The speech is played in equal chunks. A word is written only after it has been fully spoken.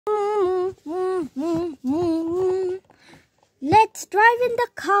Let's drive in the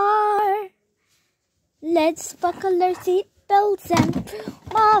car. Let's buckle our seatbelts and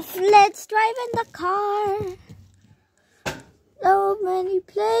off. Let's drive in the car. So many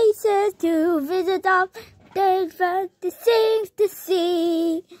places to visit up. There's the things to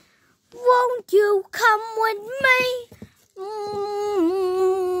see. Won't you come with me?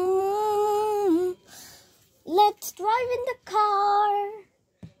 Let's drive in the car.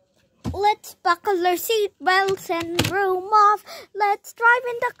 Let's buckle our seatbelts and broom off. Let's drive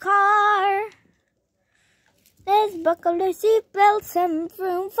in the car. Let's buckle our seatbelts and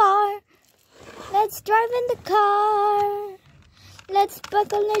vroom far. Let's drive in the car. Let's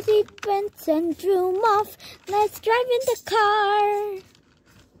buckle our seatbelts and vroom off. Let's drive in the car.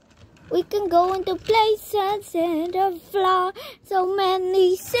 We can go into places and fly. So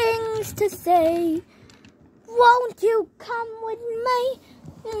many things to say. Won't you come with me?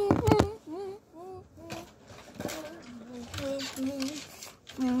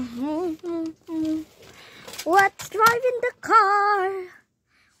 Let's drive in the car.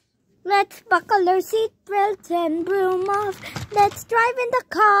 Let's buckle our seatbelts and broom off. Let's drive in the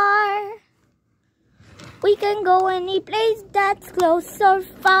car. We can go any place that's close or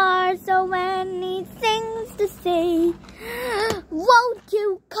far. So many things to say. Won't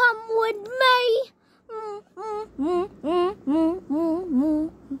you come with me?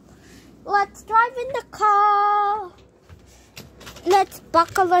 Let's drive in the car. Let's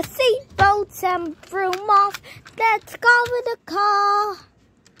buckle our seatbelts and broom off. Let's go with the car.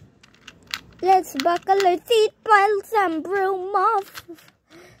 Let's buckle our seatbelts and broom off.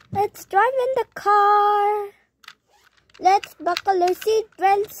 Let's drive in the car. Let's buckle our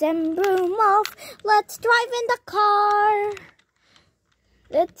seatbelts and broom off. Let's drive in the car.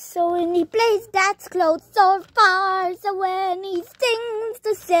 Let's go any place that's close or far. So many things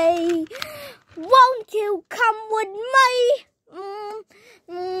to say. Won't you come with me?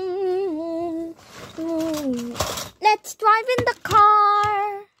 Let's drive in the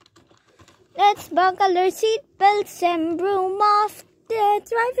car. Let's buckle our seatbelts and broom off. Let's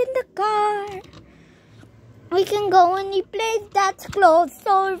drive in the car. We can go any place that's close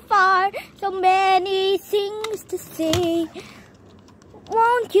or far. So many things to say.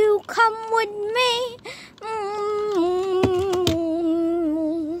 Won't you come with me?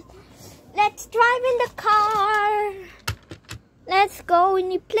 Let's drive in the car. Let's go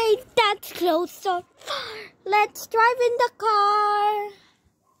any place that's close or far. Let's drive in the car.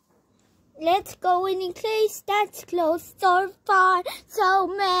 Let's go any place that's close or far. So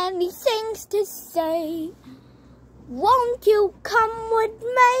many things to say. Won't you come with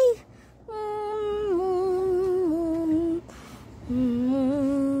me?